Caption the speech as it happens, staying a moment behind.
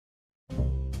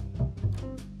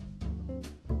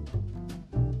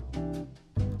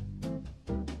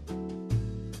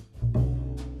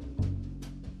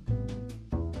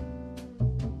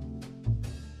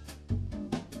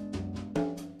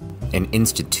An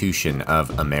institution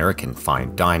of American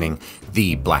fine dining,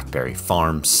 the Blackberry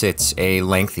Farm sits a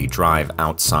lengthy drive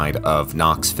outside of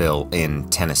Knoxville in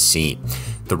Tennessee.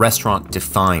 The restaurant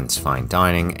defines fine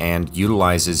dining and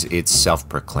utilizes its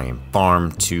self-proclaimed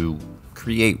farm to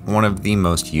create one of the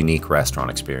most unique restaurant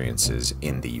experiences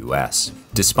in the US.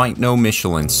 Despite no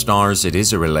Michelin stars, it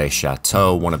is a Relais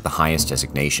Châteaux, one of the highest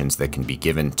designations that can be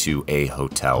given to a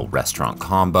hotel-restaurant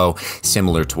combo,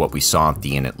 similar to what we saw at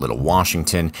the Inn at Little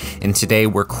Washington, and today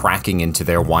we're cracking into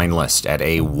their wine list at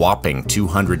a whopping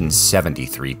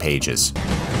 273 pages.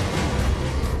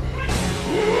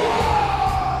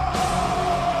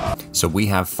 So we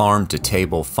have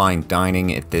farm-to-table fine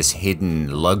dining at this hidden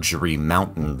luxury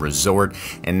mountain resort,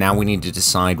 and now we need to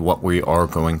decide what we are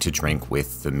going to drink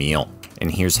with the meal. And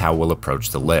here's how we'll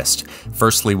approach the list.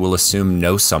 Firstly, we'll assume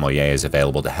no sommelier is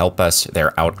available to help us.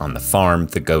 They're out on the farm,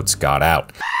 the goats got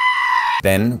out.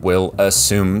 Then we'll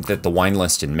assume that the wine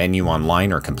list and menu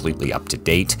online are completely up to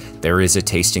date. There is a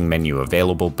tasting menu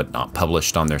available but not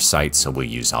published on their site, so we'll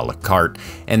use a la carte.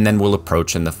 And then we'll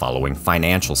approach in the following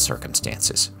financial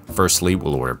circumstances. Firstly,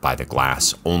 we'll order by the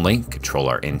glass only, control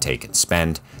our intake and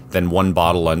spend. Then one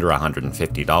bottle under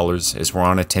 $150 as we're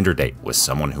on a Tinder date with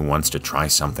someone who wants to try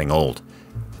something old.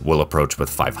 We'll approach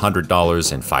with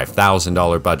 $500 and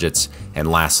 $5,000 budgets. And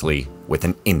lastly, with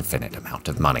an infinite amount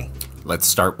of money. Let's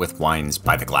start with wines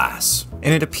by the glass.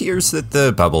 And it appears that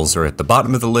the bubbles are at the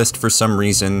bottom of the list for some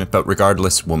reason, but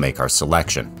regardless, we'll make our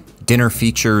selection. Dinner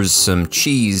features some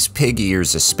cheese, pig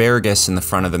ears, asparagus in the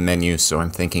front of the menu, so I'm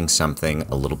thinking something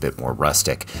a little bit more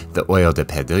rustic. The Oeil de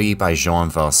Pedrie by Jean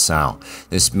Valsal.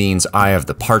 This means Eye of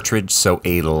the Partridge, so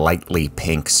a lightly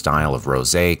pink style of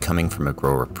rosé coming from a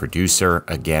grower-producer.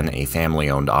 Again, a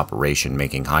family-owned operation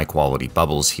making high-quality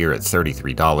bubbles here at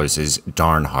 $33 is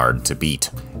darn hard to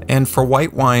beat. And for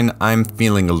white wine, I'm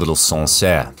feeling a little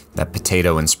Sancerre. That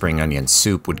potato and spring onion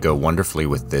soup would go wonderfully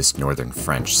with this Northern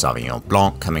French Sauvignon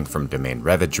Blanc coming from Domaine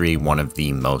Rêvedrie, one of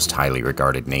the most highly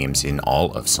regarded names in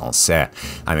all of Sancerre.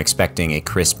 I'm expecting a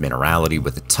crisp minerality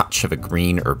with a touch of a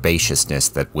green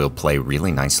herbaceousness that will play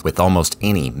really nice with almost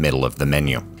any middle of the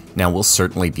menu. Now, we'll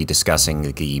certainly be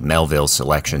discussing the Melville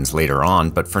selections later on,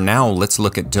 but for now, let's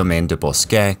look at Domaine de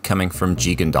Bosquet coming from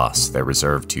Gigondas, their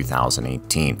Reserve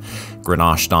 2018.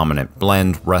 Grenache dominant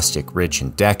blend, rustic, rich,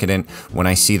 and decadent. When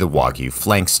I see the Wagyu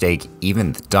flank steak,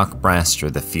 even the duck breast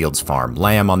or the Fields Farm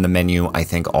lamb on the menu, I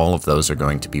think all of those are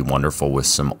going to be wonderful with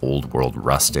some old world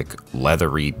rustic,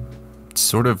 leathery,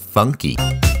 sort of funky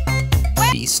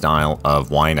style of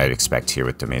wine I'd expect here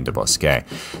with Domaine de Bosquet.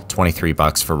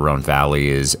 $23 for Rhone Valley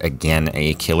is again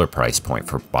a killer price point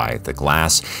for by the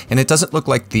glass, and it doesn't look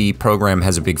like the program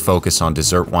has a big focus on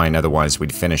dessert wine, otherwise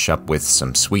we'd finish up with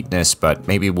some sweetness, but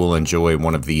maybe we'll enjoy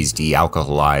one of these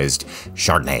de-alcoholized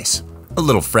Chardonnays. A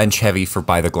little French heavy for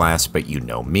by the glass, but you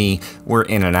know me, we're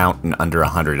in and out and under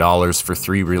 $100 for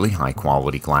three really high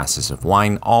quality glasses of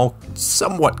wine, all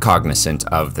somewhat cognizant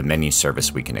of the menu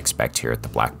service we can expect here at the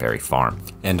Blackberry Farm.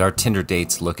 And our Tinder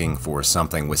date's looking for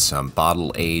something with some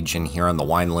bottle age, and here on the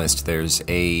wine list there's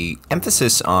a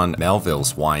emphasis on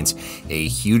Melville's wines, a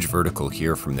huge vertical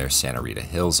here from their Santa Rita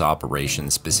Hills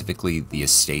operation, specifically the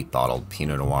estate bottled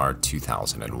Pinot Noir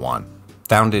 2001.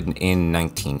 Founded in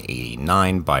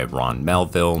 1989 by Ron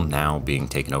Melville, now being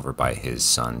taken over by his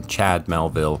son Chad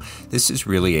Melville, this is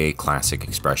really a classic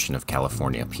expression of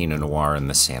California Pinot Noir in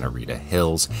the Santa Rita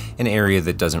Hills, an area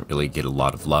that doesn't really get a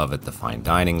lot of love at the fine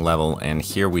dining level, and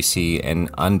here we see an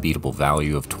unbeatable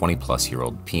value of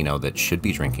 20-plus-year-old Pinot that should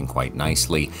be drinking quite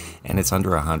nicely, and it's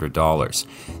under $100.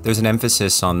 There's an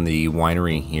emphasis on the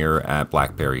winery here at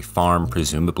Blackberry Farm,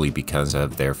 presumably because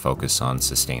of their focus on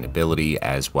sustainability,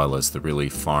 as well as the really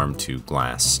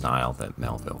farm-to-glass style that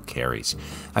Melville carries.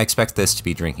 I expect this to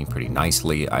be drinking pretty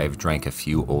nicely. I've drank a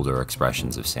few older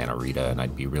expressions of Santa Rita, and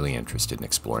I'd be really interested in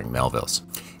exploring Melville's.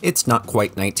 It's not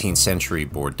quite 19th century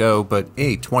Bordeaux, but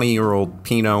a 20-year-old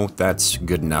Pinot, that's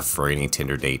good enough for any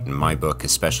Tinder date in my book,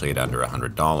 especially at under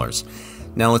 $100.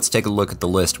 Now let's take a look at the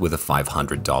list with a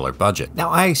 $500 budget. Now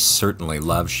I certainly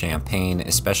love champagne,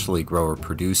 especially grower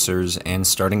producers, and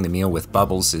starting the meal with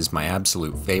bubbles is my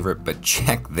absolute favorite, but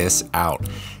check this out.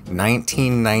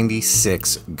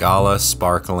 1996 Gala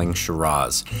Sparkling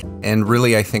Shiraz. And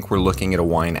really I think we're looking at a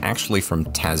wine actually from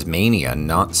Tasmania,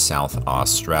 not South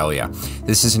Australia.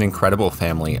 This is an incredible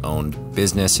family-owned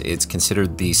business. It's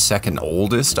considered the second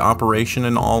oldest operation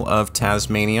in all of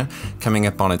Tasmania, coming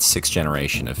up on its 6th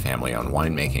generation of family-owned wine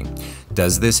winemaking.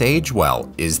 Does this age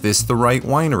well? Is this the right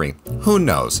winery? Who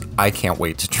knows? I can't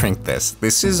wait to drink this.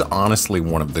 This is honestly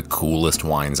one of the coolest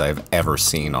wines I've ever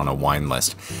seen on a wine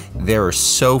list. There are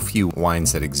so few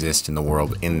wines that exist in the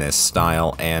world in this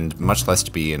style, and much less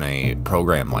to be in a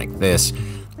program like this.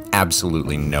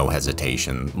 Absolutely no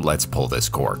hesitation. Let's pull this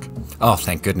cork. Oh,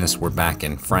 thank goodness we're back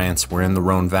in France. We're in the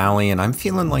Rhone Valley, and I'm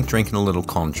feeling like drinking a little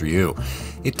Condrieu.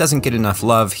 It doesn't get enough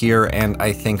love here, and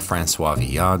I think Francois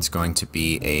Villad's going to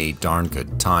be a darn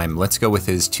good time. Let's go with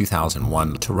his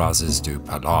 2001 Terrazes du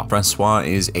Palais. Francois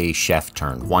is a chef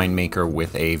turned winemaker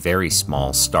with a very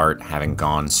small start, having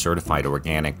gone certified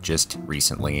organic just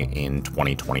recently in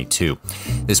 2022.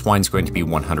 This wine's going to be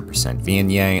 100%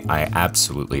 Viognier. I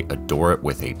absolutely adore it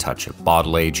with a touch of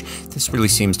bottle age. This really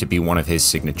seems to be one of his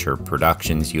signature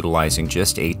productions, utilizing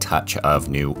just a touch of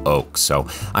new oak. So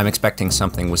I'm expecting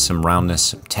something with some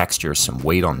roundness, some texture, some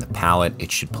weight on the palate.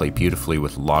 It should play beautifully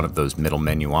with a lot of those middle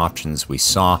menu options we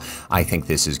saw. I think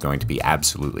this is going to be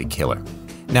absolutely killer.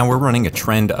 Now we're running a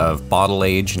trend of bottle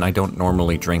age, and I don't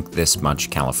normally drink this much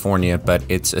California, but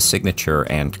it's a signature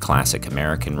and classic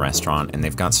American restaurant, and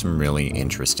they've got some really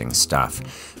interesting stuff.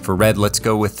 For red, let's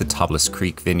go with the Tablas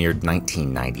Creek Vineyard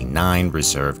 1999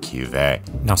 Reserve Cuvée.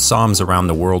 Now somms around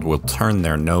the world will turn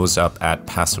their nose up at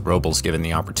Paso Robles given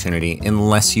the opportunity,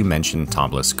 unless you mention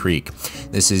Tablas Creek.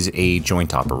 This is a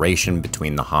joint operation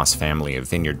between the Haas family of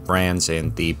vineyard brands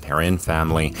and the Perrin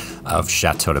family of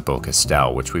Châteaux de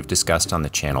Beaucastel, which we've discussed on the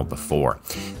channel before.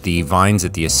 The vines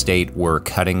at the estate were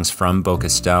cuttings from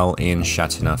Beaucastel in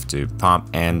Châteauneuf-du-Pape,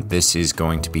 and this is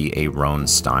going to be a Rhone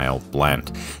style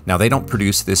blend. Now they don't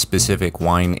produce this specific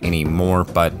wine anymore,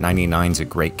 but 99 is a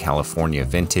great California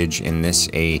vintage. In this,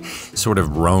 a sort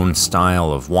of Rhone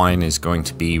style of wine is going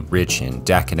to be rich and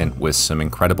decadent with some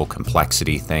incredible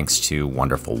complexity thanks to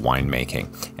wonderful winemaking.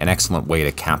 An excellent way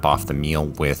to cap off the meal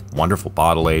with wonderful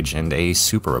bottle age and a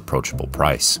super approachable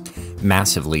price.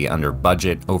 Massively under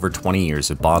budget, over 20 years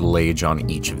of bottle age on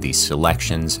each of these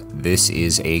selections. This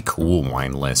is a cool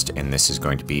wine list, and this is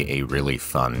going to be a really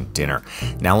fun dinner.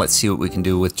 Now let's see what we can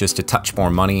do with just a touch more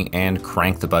money and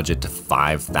crank the budget to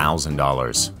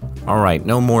 $5,000. Alright,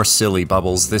 no more silly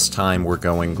bubbles. This time we're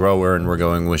going grower, and we're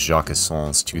going with Jacques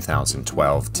Hesson's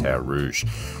 2012 Terre Rouge.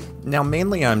 Now,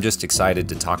 mainly I'm just excited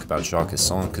to talk about Jacques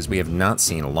Hesson because we have not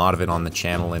seen a lot of it on the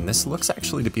channel, and this looks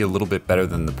actually to be a little bit better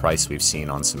than the price we've seen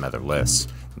on some other lists.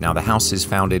 Now, the house is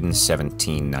founded in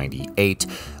 1798.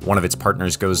 One of its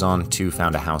partners goes on to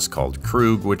found a house called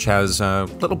Krug, which has a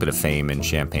little bit of fame in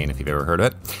Champagne, if you've ever heard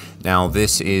of it. Now,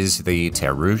 this is the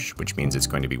Terre Rouge, which means it's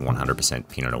going to be 100%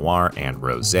 Pinot Noir and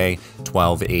Rosé.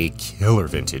 12, a killer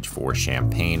vintage for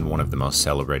Champagne, one of the most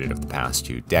celebrated of the past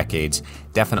 2 decades.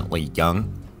 Definitely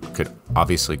young. Could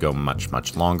obviously go much,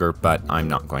 much longer, but I'm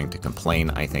not going to complain.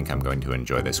 I think I'm going to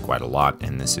enjoy this quite a lot,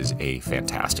 and this is a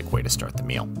fantastic way to start the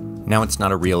meal. Now, it's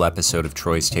not a real episode of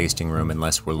Troy's Tasting Room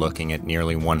unless we're looking at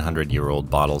nearly 100-year-old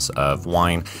bottles of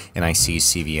wine, and I see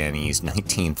CVNE's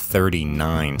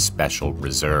 1939 Special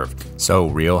Reserve. So,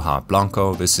 Rioja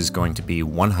Blanco, this is going to be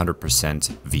 100%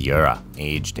 Vieira,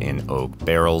 aged in oak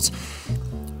barrels.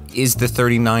 Is the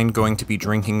 39 going to be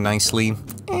drinking nicely?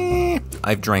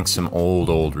 I've drank some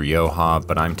old Rioja,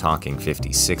 but I'm talking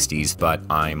 50s, 60s, but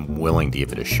I'm willing to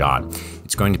give it a shot.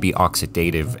 It's going to be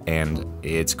oxidative, and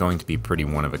it's going to be pretty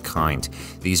one of a kind.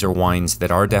 These are wines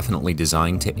that are definitely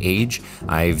designed to age.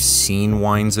 I've seen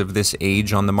wines of this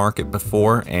age on the market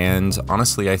before, and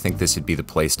honestly, I think this would be the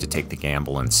place to take the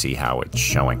gamble and see how it's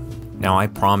showing. Now, I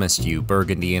promised you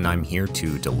Burgundy, and I'm here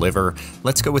to deliver.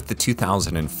 Let's go with the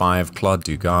 2005 Claude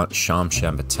Dugat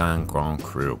Chambertin Grand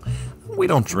Cru. We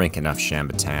don't drink enough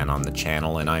Chambertin on the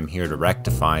channel, and I'm here to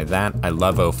rectify that. I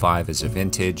love 05 as a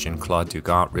vintage, and Claude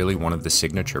Dugat, really one of the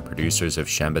signature producers of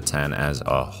Chambertin as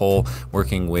a whole,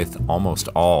 working with almost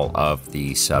all of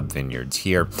the sub-vineyards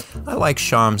here. I like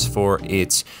Chams for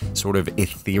its sort of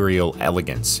ethereal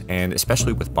elegance, and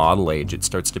especially with bottle age, it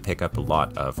starts to pick up a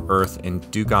lot of earth, and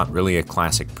Dugat really a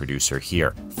classic producer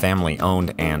here. Family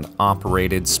owned and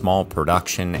operated, small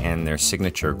production, and their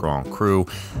signature Grand Cru,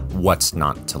 what's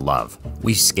not to love?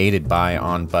 We skated by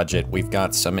on budget. We've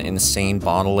got some insane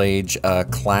bottle age,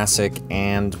 classic,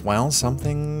 and, well,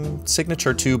 something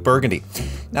signature to Burgundy.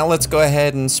 Now let's go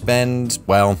ahead and spend,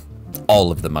 well,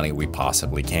 all of the money we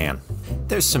possibly can.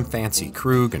 There's some fancy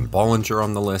Krug and Bollinger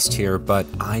on the list here, but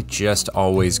I just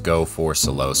always go for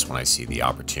Salos when I see the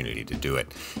opportunity to do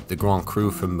it. The Grand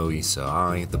Cru from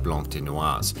Moïse, the Blanc de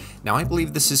Noise. Now I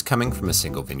believe this is coming from a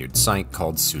single vineyard site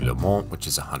called Sous le Mont, which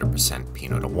is 100%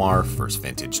 Pinot Noir, first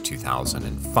vintage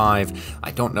 2005.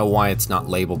 I don't know why it's not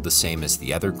labeled the same as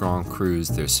the other Grand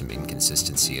Crus. There's some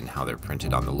inconsistency in how they're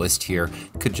printed on the list here.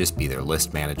 Could just be their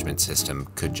list management system,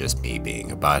 could just me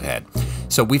being a butthead.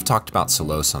 So we've talked about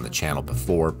Salos on the channel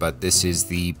before, but this is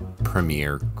the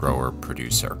premier grower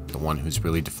producer, the one who's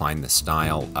really defined the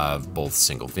style of both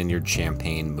single vineyard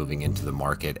champagne moving into the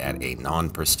market at a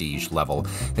non-prestige level,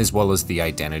 as well as the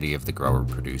identity of the grower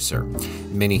producer.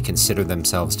 Many consider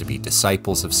themselves to be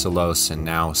disciples of Salos, and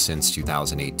now since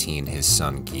 2018 his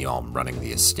son Guillaume running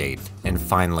the estate. And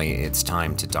finally, it's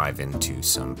time to dive into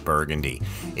some Burgundy.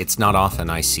 It's not often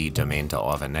I see Domaine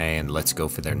d'Auvergne, and let's go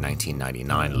for their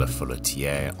 1999 Le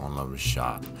Foletier en la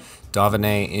Richard.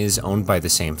 D'Auvergne is owned by the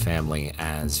same family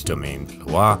as Domaine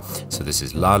Loire, so this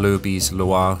is La Lubis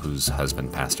Loire, whose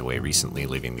husband passed away recently,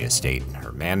 leaving the estate in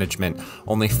her management.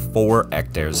 Only 4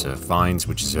 hectares of vines,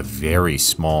 which is a very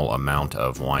small amount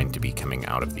of wine to be coming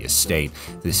out of the estate.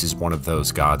 This is one of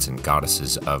those gods and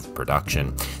goddesses of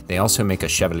production. They also make a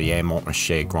Chevalier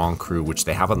Montrachet Grand Cru, which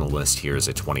they have on the list here as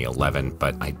a 2011,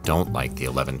 but I don't like the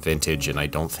 11 vintage, and I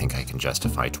don't think I can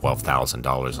justify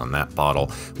 $12,000 on that bottle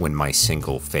when my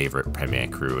single favorite Premier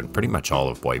Cru and pretty much all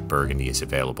of white Burgundy is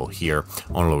available here.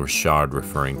 En la Richard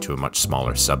referring to a much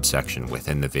smaller subsection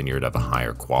within the vineyard of a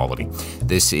higher quality.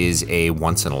 This is a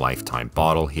once-in-a-lifetime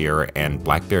bottle here, and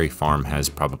Blackberry Farm has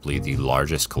probably the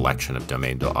largest collection of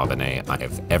Domaine d'Auvergne I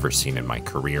have ever seen in my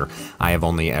career. I have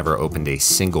only ever opened a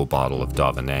single bottle of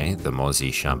d'Auvergne, the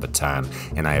Moisy Chambertin,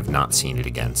 and I have not seen it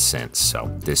again since,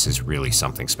 so this is really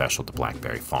something special to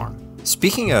Blackberry Farm.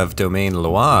 Speaking of Domaine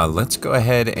Loire, let's go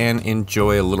ahead and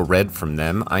enjoy a little red from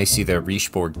them. I see their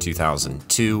Richebourg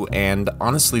 2002, and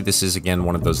honestly this is again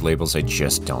one of those labels I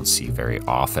just don't see very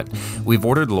often. We've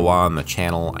ordered Loire on the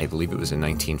channel, I believe it was in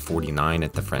 1949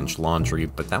 at the French Laundry,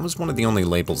 but that was one of the only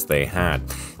labels they had.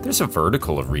 There's a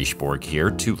vertical of Richebourg here,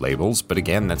 2 labels, but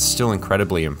again that's still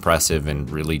incredibly impressive and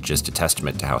really just a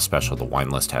testament to how special the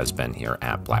wine list has been here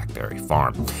at Blackberry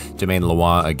Farm. Domaine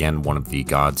Loire, again one of the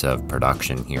gods of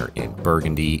production here in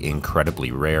Burgundy,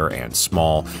 incredibly rare and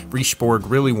small. Richebourg,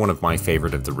 really one of my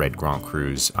favorite of the red Grand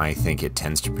Crus. I think it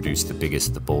tends to produce the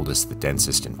biggest, the boldest, the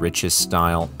densest, and richest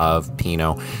style of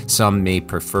Pinot. Some may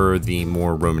prefer the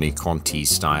more Romanée-Conti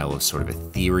style of sort of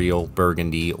ethereal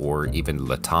Burgundy, or even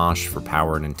La Tâche for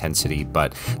power and intensity,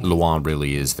 but Loire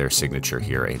really is their signature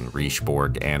here in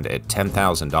Richebourg, and at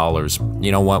 $10,000,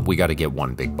 you know what, we got to get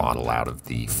one big bottle out of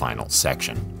the final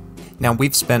section. Now,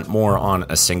 we've spent more on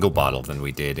a single bottle than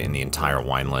we did in the entire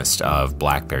wine list of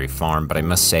Blackberry Farm, but I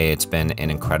must say it's been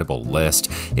an incredible list.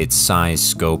 Its size,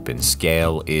 scope, and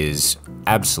scale is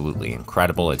absolutely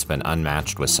incredible. It's been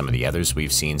unmatched with some of the others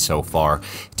we've seen so far.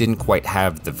 Didn't quite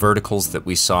have the verticals that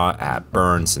we saw at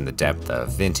Burns and the depth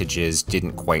of vintages.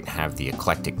 Didn't quite have the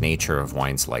eclectic nature of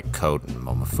wines like Côte and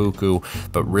Momofuku,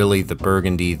 but really the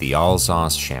Burgundy, the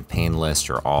Alsace, Champagne list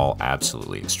are all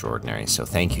absolutely extraordinary. So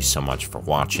thank you so much for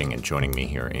watching and joining me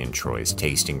here in Troy's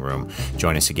tasting room.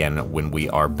 Join us again when we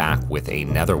are back with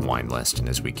another wine list and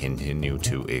as we continue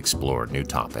to explore new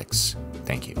topics.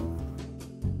 Thank you.